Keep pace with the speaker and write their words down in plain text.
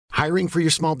Hiring for your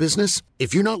small business?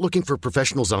 If you're not looking for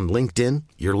professionals on LinkedIn,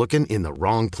 you're looking in the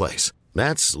wrong place.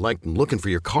 That's like looking for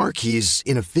your car keys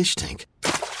in a fish tank.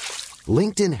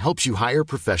 LinkedIn helps you hire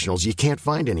professionals you can't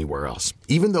find anywhere else,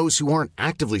 even those who aren't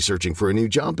actively searching for a new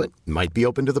job but might be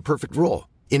open to the perfect role.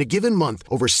 In a given month,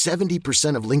 over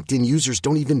 70% of LinkedIn users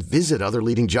don't even visit other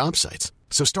leading job sites.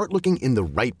 So start looking in the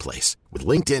right place. With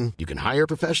LinkedIn, you can hire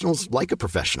professionals like a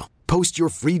professional. Post your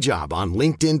free job on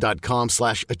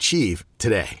linkedin.com/achieve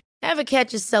today. Ever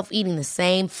catch yourself eating the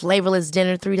same flavorless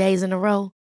dinner 3 days in a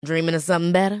row? Dreaming of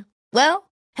something better?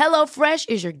 Well, HelloFresh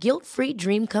is your guilt-free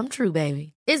dream come true,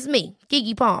 baby. It's me,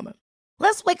 Keke Palmer.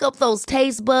 Let's wake up those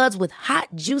taste buds with hot,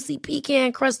 juicy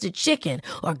pecan-crusted chicken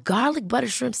or garlic butter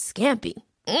shrimp scampi.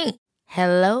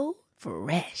 Hello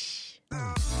Fresh.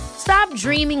 Stop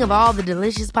dreaming of all the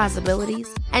delicious possibilities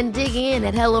and dig in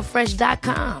at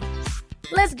HelloFresh.com.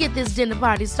 Let's get this dinner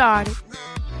party started.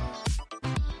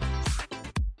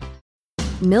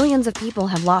 Millions of people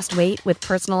have lost weight with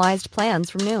personalized plans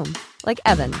from Noom. Like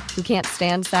Evan, who can't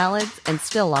stand salads and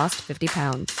still lost 50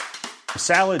 pounds.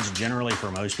 Salads generally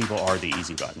for most people are the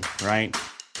easy button, right?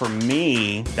 For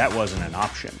me, that wasn't an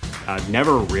option. I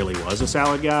never really was a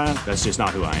salad guy. That's just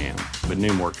not who I am. But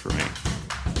Noom worked for me.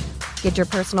 Get your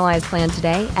personalized plan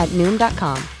today at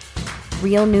Noom.com.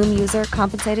 Real Noom user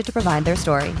compensated to provide their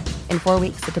story. In 4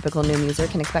 weeks, the typical Noom user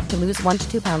can expect to lose 1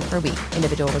 to 2 pounds per week.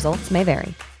 Individual results may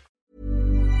vary.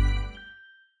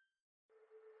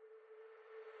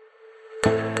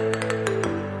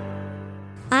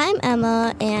 I'm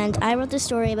Emma, and I wrote this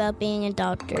story about being a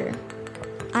doctor.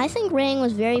 I think writing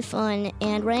was very fun,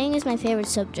 and writing is my favorite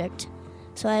subject,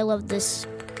 so I love this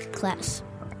class.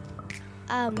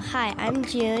 Hi, I'm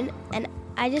June, and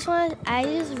I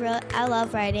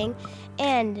love writing,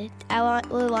 and I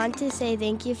want to say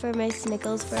thank you for Miss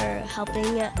Nichols for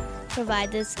helping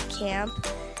provide this camp,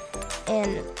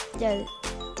 and yeah.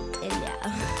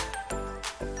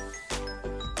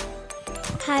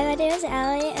 Hi, my name is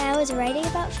Allie, and I was writing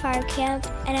about farm camp,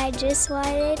 and I just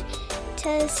wanted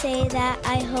to say that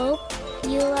I hope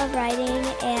you love writing,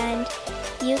 and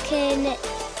you can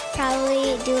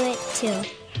probably do it too.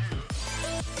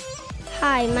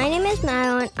 Hi, my name is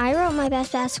Madeline. I wrote my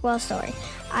best basketball story.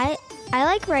 I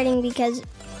like writing because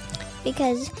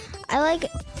I like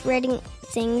writing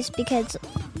things because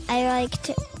I like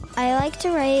to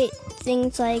write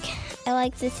things like I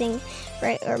like to think,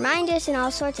 write reminders and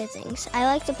all sorts of things. I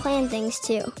like to plan things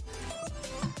too.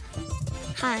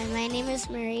 Hi, my name is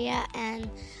Maria, and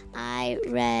I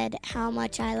read How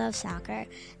Much I Love Soccer,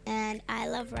 and I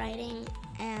love writing,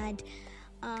 and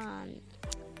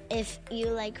if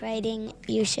you like writing,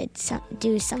 you should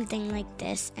do something like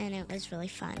this, and it was really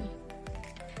fun.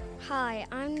 Hi,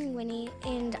 I'm Winnie,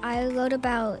 and I wrote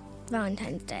about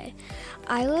Valentine's Day.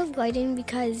 I love writing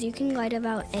because you can write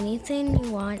about anything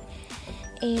you want,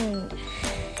 and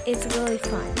it's really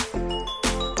fun.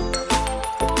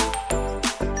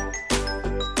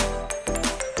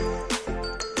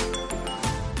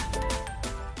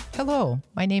 Hello,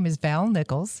 my name is Val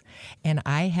Nichols, and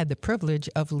I had the privilege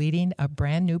of leading a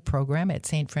brand new program at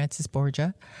St. Francis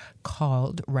Borgia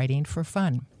called Writing for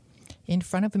Fun. In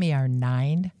front of me are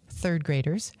 9 third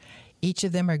graders. Each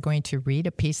of them are going to read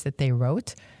a piece that they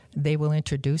wrote. They will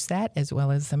introduce that as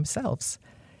well as themselves.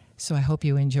 So I hope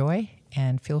you enjoy,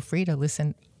 and feel free to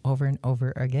listen over and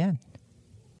over again.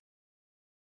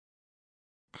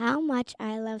 How much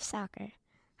I love soccer.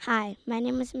 Hi, my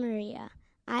name is Maria.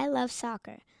 I love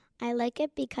soccer. I like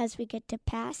it because we get to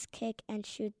pass, kick, and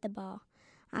shoot the ball.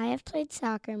 I have played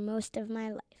soccer most of my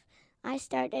life. I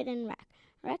started in rec.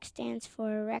 Rec stands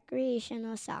for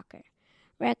recreational soccer.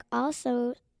 Rec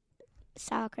also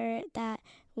soccer that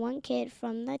one kid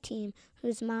from the team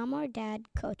whose mom or dad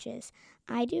coaches.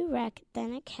 I do rec,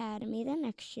 then academy the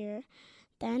next year,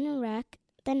 then rec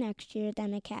the next year,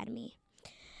 then academy.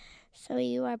 So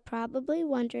you are probably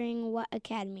wondering what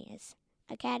academy is.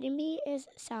 Academy is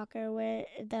soccer where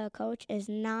the coach is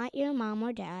not your mom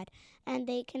or dad, and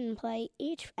they can play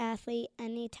each athlete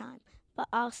anytime. But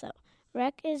also,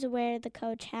 rec is where the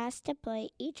coach has to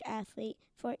play each athlete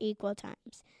for equal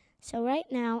times. So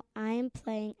right now, I am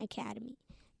playing academy.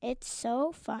 It's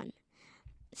so fun.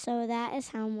 So that is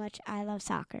how much I love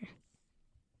soccer.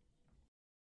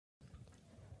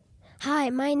 Hi,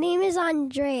 my name is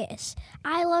Andreas.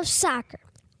 I love soccer.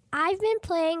 I've been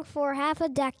playing for half a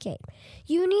decade.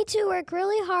 You need to work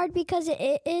really hard because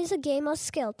it is a game of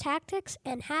skill, tactics,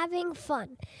 and having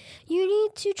fun. You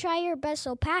need to try your best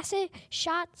so passing,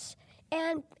 shots,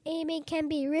 and aiming can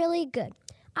be really good.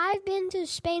 I've been to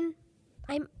Spain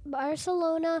I'm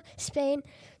Barcelona, Spain,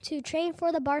 to train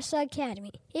for the Barca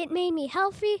Academy. It made me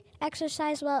healthy,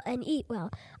 exercise well, and eat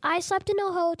well. I slept in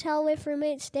a hotel with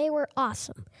roommates. They were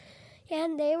awesome.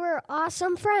 And they were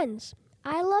awesome friends.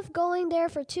 I loved going there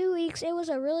for 2 weeks. It was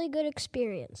a really good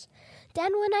experience.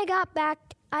 Then when I got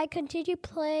back, I continued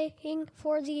playing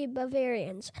for the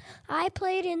Bavarians. I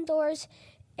played indoors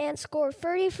and scored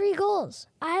 33 goals.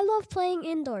 I love playing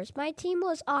indoors. My team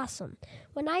was awesome.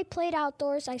 When I played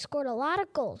outdoors, I scored a lot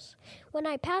of goals. When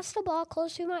I passed the ball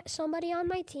close to somebody on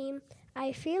my team,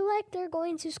 I feel like they're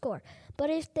going to score. But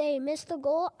if they miss the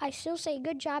goal, I still say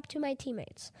good job to my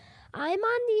teammates. I'm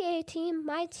on the A team.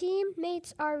 My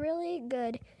teammates are really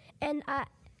good and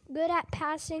good at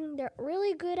passing. They're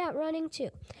really good at running too.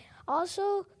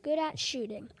 Also good at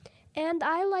shooting. And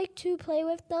I like to play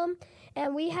with them,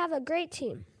 and we have a great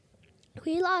team.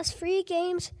 We lost 3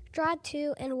 games, draw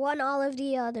 2, and won all of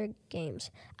the other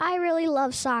games. I really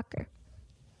love soccer.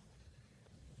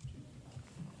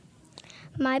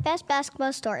 My best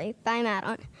basketball story by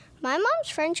Madeline. My mom's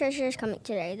friend Trisha is coming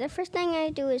today. The first thing I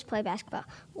do is play basketball.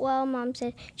 Well, Mom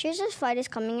said, Trisha's flight is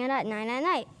coming in at 9 at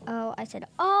night. Oh, I said,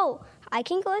 I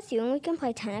can go with you and we can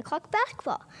play 10 o'clock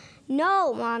basketball.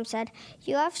 No, Mom said,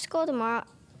 you have school tomorrow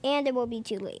and it will be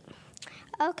too late.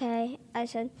 Okay, I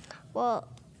said, well,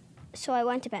 so I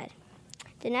went to bed.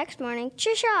 The next morning,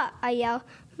 Trisha, I yell.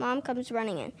 Mom comes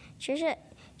running in. Trisha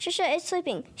is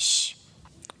sleeping. Shh.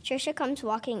 Trisha comes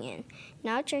walking in.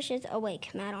 Now Trisha's awake,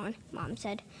 Madeline, Mom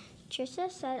said.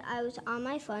 Trisha said I was on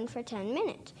my phone for 10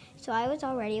 minutes, so I was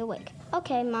already awake.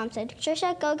 Okay, Mom said.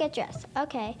 Trisha, go get dressed.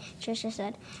 Okay, Trisha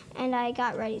said, and I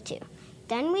got ready too.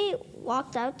 Then we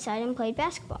walked outside and played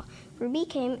basketball. Ruby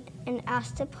came and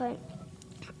asked to play.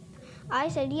 I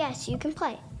said, yes, you can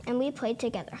play, and we played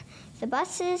together. The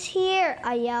bus is here,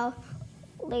 I yelled.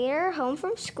 Later, home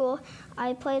from school,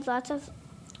 I played lots of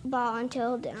ball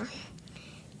until dinner.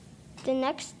 The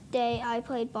next day, I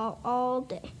played ball all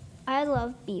day. I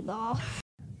love b-ball.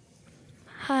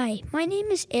 Hi, my name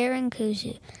is Aaron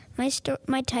Kuzu.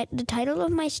 The title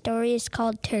of my story is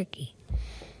called Turkey.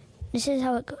 This is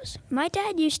how it goes. My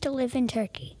dad used to live in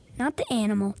Turkey. Not the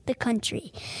animal, the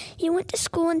country. He went to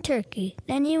school in Turkey,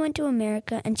 then he went to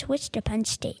America and switched to Penn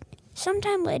State.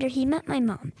 Sometime later, he met my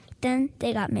mom. Then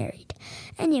they got married.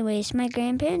 Anyways, my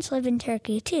grandparents live in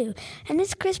Turkey too, and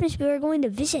this Christmas we were going to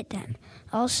visit them.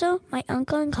 Also, my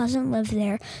uncle and cousin live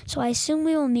there, so I assume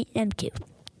we will meet them too.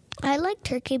 I like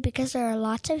Turkey because there are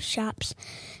lots of shops,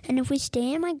 and if we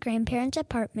stay in my grandparents'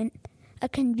 apartment, a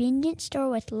convenience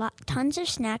store with tons of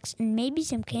snacks and maybe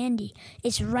some candy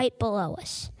is right below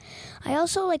us. I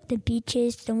also like the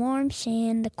beaches, the warm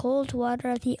sand, the cold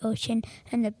water of the ocean,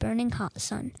 and the burning hot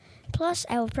sun. Plus,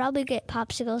 I will probably get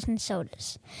popsicles and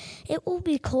sodas. It will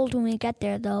be cold when we get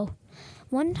there, though.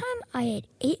 One time, I had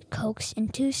 8 Cokes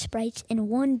and 2 Sprites in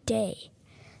one day.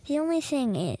 The only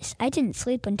thing is, I didn't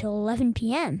sleep until 11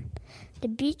 p.m. The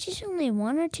beach is only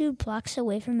 1 or 2 blocks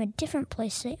away from a different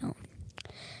place they own.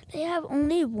 They have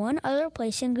only one other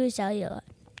place in Gouzeliya.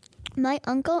 My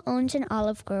uncle owns an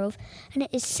olive grove, and it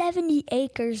is 70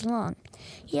 acres long.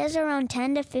 He has around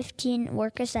 10 to 15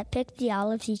 workers that pick the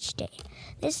olives each day.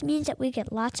 This means that we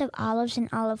get lots of olives and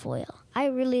olive oil. I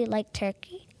really like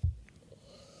Turkey.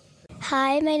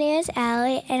 Hi, my name is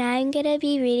Allie, and I'm going to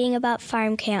be reading about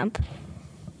farm camp.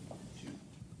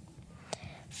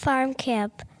 Farm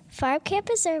camp. Farm camp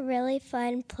is a really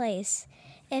fun place.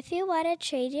 If you want to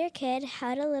train your kid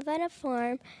how to live on a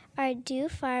farm or do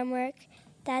farm work,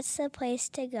 that's the place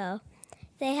to go.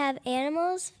 They have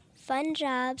animals, fun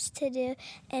jobs to do,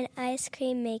 and ice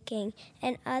cream making,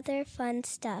 and other fun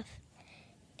stuff.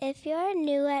 If you're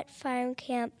new at farm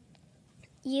camp,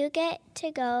 you get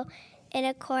to go in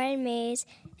a corn maze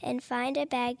and find a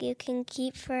bag you can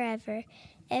keep forever.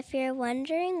 If you're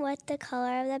wondering what the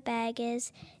color of the bag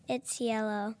is, it's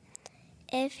yellow.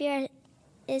 If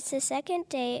it's the second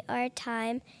day or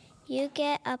time, you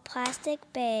get a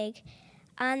plastic bag.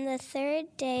 On the third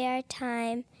day or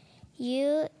time,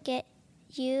 you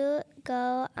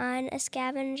go on a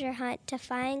scavenger hunt to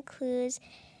find clues,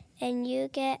 and you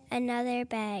get another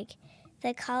bag.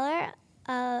 The color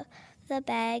of the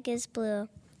bag is blue.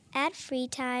 At free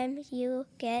time, you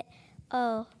get,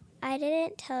 I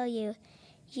didn't tell you,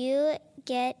 you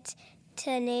get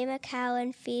to name a cow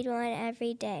and feed one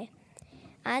every day.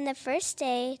 On the first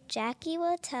day, Jackie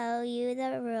will tell you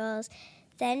the rules.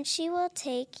 Then she will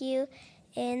take you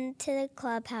into the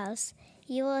clubhouse.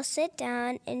 You will sit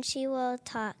down and she will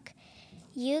talk.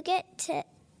 You get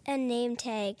a name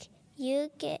tag.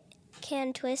 You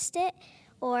can twist it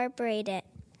or braid it.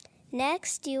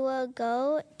 Next, you will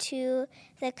go to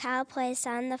the cow place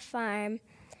on the farm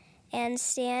and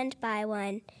stand by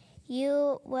one.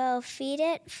 You will feed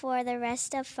it for the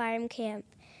rest of farm camp.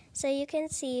 So you can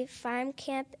see farm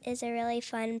camp is a really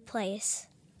fun place.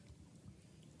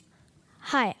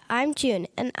 Hi, I'm June,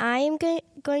 and I am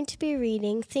going to be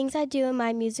reading Things I Do in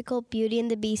my musical Beauty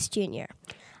and the Beast Jr.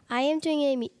 I am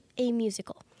doing a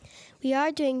musical. We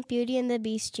are doing Beauty and the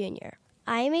Beast Jr.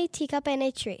 I am a teacup and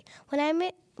a tree. When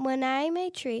I'm a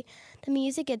tree, the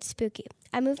music gets spooky.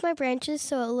 I move my branches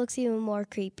so it looks even more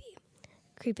creepy.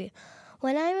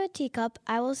 When I'm a teacup,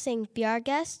 I will sing Be Our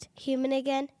Guest, Human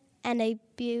Again, and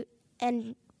Beauty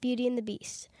and the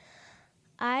Beast.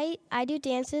 I do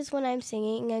dances when I'm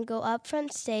singing and go up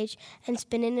front stage and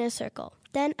spin in a circle.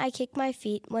 Then I kick my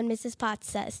feet when Mrs. Potts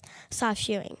says, "Stop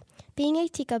shooing." Being a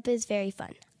teacup is very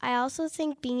fun. I also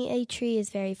think being a tree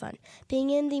is very fun. Being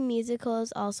in the musical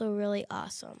is also really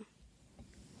awesome.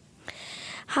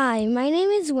 Hi, my name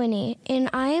is Winnie, and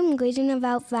I am reading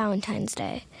about Valentine's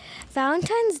Day.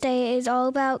 Valentine's Day is all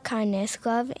about kindness,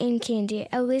 love, and candy.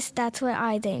 At least that's what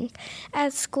I think.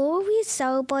 At school, we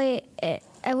celebrate it.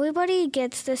 Everybody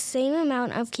gets the same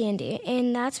amount of candy,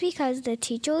 and that's because the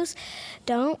teachers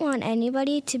don't want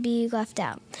anybody to be left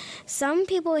out. Some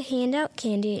people hand out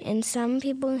candy, and some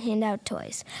people hand out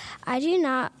toys. I do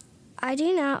not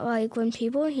like when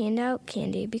people hand out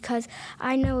candy because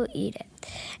I never eat it,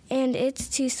 and it's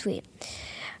too sweet.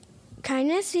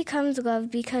 Kindness becomes love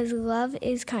because love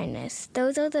is kindness.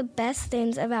 Those are the best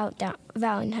things about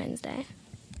Valentine's Day.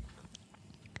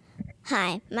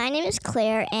 Hi, my name is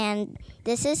Claire, and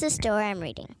this is the story I'm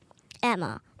reading.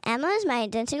 Emma. Emma is my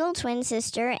identical twin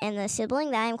sister and the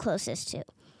sibling that I'm closest to.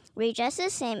 We dress the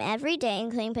same every day,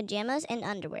 including pajamas and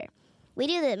underwear. We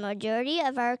do the majority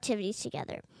of our activities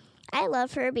together. I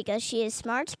love her because she is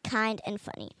smart, kind, and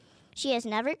funny. She has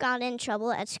never gotten in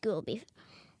trouble at school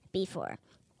before.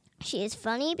 She is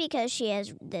funny because she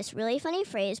has this really funny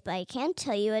phrase, but I can't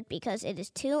tell you it because it is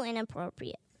too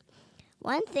inappropriate.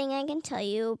 One thing I can tell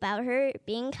you about her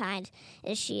being kind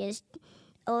is she is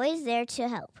always there to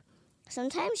help.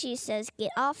 Sometimes she says,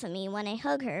 "Get off of me," when I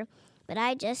hug her, but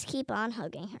I just keep on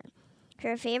hugging her.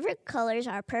 Her favorite colors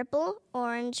are purple,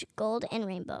 orange, gold, and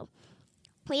rainbow.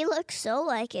 We look so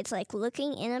alike, it's like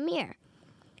looking in a mirror.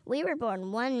 We were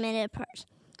born 1 minute apart.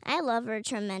 I love her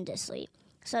tremendously.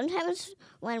 Sometimes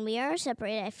when we are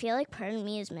separated, I feel like part of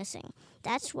me is missing.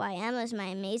 That's why Emma is my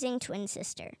amazing twin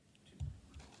sister.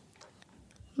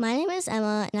 My name is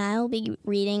Emma, and I will be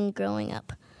reading Growing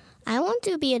Up. I want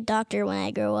to be a doctor when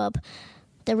I grow up.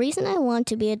 The reason I want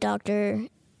to be a doctor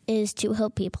is to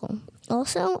help people.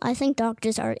 Also, I think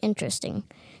doctors are interesting.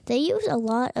 They use a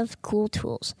lot of cool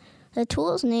tools. The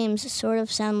tools' names sort of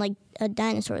sound like a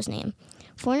dinosaur's name.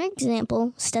 For an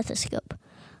example, stethoscope.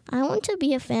 I want to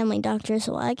be a family doctor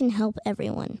so I can help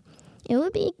everyone. It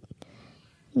would be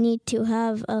neat to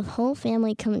have a whole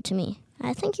family come to me.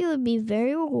 I think it would be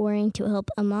very rewarding to help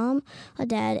a mom, a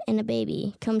dad, and a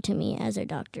baby come to me as their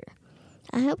doctor.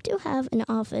 I hope to have an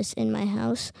office in my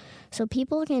house so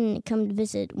people can come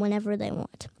visit whenever they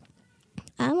want.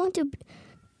 I want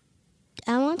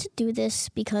to do this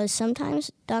because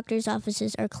sometimes doctors'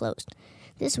 offices are closed.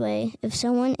 This way, if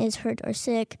someone is hurt or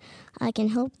sick, I can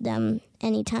help them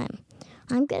anytime.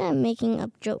 I'm good at making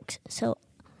up jokes, so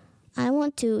I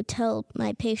want to tell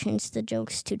my patients the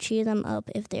jokes to cheer them up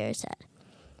if they are sad.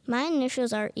 My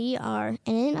initials are ER,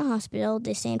 and in a hospital,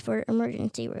 they stand for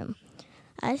emergency room.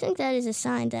 I think that is a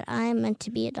sign that I am meant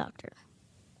to be a doctor.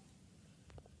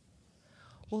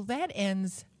 Well, that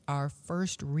ends our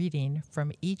first reading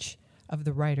from each of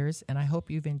the writers, and I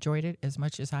hope you've enjoyed it as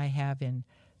much as I have in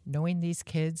knowing these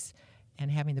kids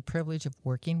and having the privilege of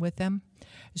working with them.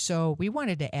 So we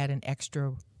wanted to add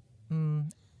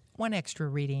one extra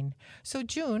reading. So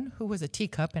June, who was a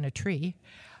teacup and a tree,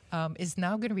 is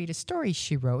now going to read a story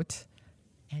she wrote,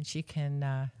 and she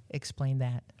can explain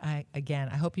that. I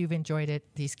hope you've enjoyed it.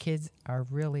 These kids are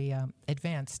really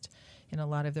advanced in a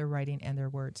lot of their writing and their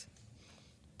words.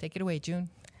 Take it away, June.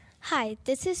 Hi,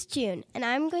 this is June, and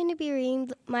I'm going to be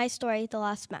reading my story, The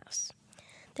Lost Mouse.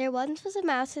 There once was a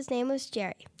mouse. His name was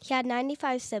Jerry. He had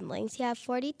 95 siblings. He had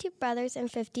 42 brothers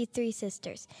and 53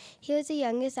 sisters. He was the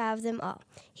youngest out of them all.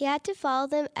 He had to follow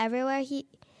them everywhere,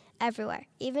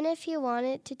 even if he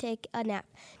wanted to take a nap,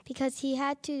 because he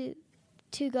had to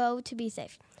go to be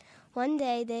safe. One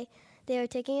day, they were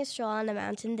taking a stroll on a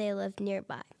mountain they lived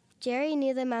nearby. Jerry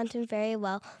knew the mountain very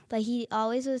well, but he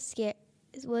always was scared.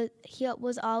 He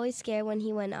was always scared when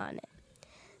he went on it.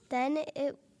 Then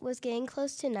it was getting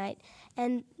close to night,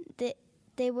 and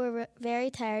they were very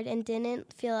tired and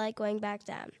didn't feel like going back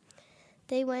down.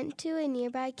 They went to a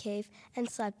nearby cave and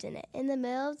slept in it. In the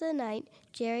middle of the night,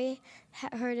 Jerry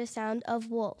heard a sound of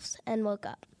wolves and woke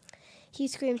up. He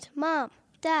screamed, "Mom,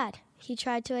 Dad!" He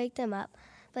tried to wake them up,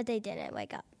 but they didn't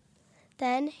wake up.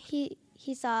 Then he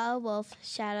saw a wolf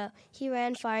shadow. He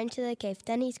ran far into the cave.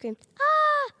 Then he screamed,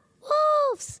 "Ah,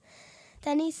 wolves!"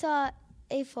 Then he saw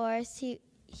a forest. He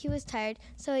was tired,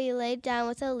 so he laid down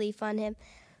with a leaf on him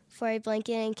for a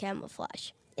blanket and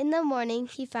camouflage. In the morning,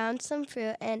 he found some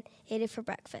fruit and ate it for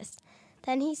breakfast.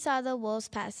 Then he saw the wolves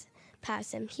pass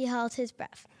him. He held his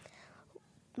breath.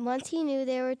 Once he knew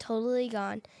they were totally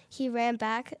gone, he ran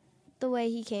back the way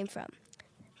he came from.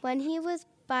 When he was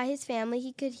by his family,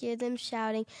 he could hear them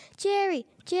shouting, "Jerry,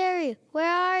 Jerry, where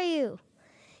are you?"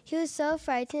 He was so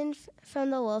frightened from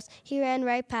the wolves, he ran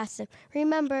right past them.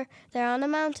 Remember, they're on a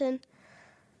mountain.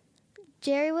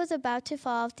 Jerry was about to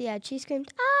fall off the edge. He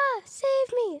screamed, "Ah,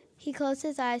 save me!" He closed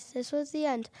his eyes. This was the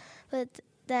end. But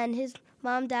then his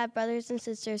mom, dad, brothers, and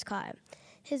sisters caught him.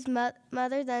 His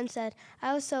mother then said,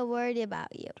 "I was so worried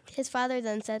about you." His father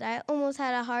then said, "I almost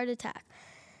had a heart attack."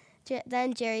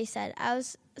 Then Jerry said, "I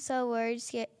was so worried,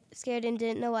 scared, and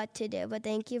didn't know what to do, but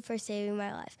thank you for saving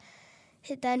my life."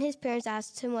 Then his parents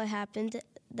asked him what happened.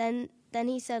 Then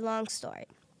he said, "Long story."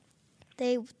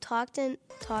 They talked and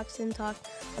talked and talked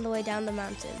on the way down the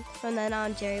mountain. From then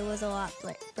on, Jerry was a lot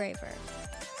braver.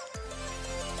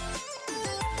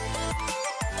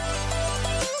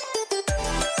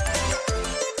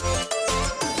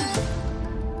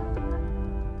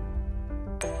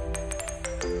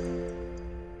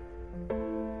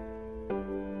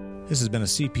 This has been a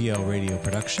CPL Radio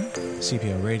production.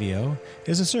 CPL Radio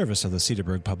is a service of the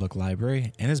Cedarburg Public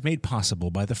Library and is made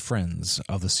possible by the Friends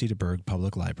of the Cedarburg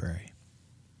Public Library.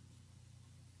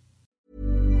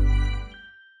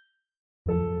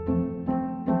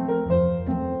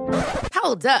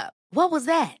 Hold up. What was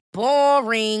that?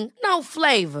 Boring. No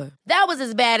flavor. That was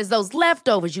as bad as those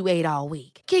leftovers you ate all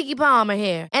week. Keke Palmer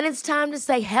here, and it's time to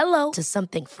say hello to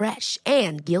something fresh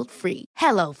and guilt-free.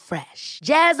 Hello Fresh.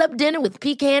 Jazz up dinner with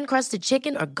pecan-crusted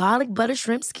chicken or garlic butter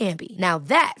shrimp scampi. Now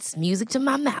that's music to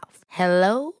my mouth.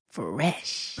 Hello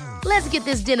Fresh. Let's get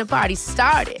this dinner party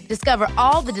started. Discover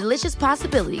all the delicious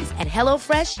possibilities at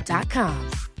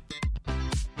HelloFresh.com.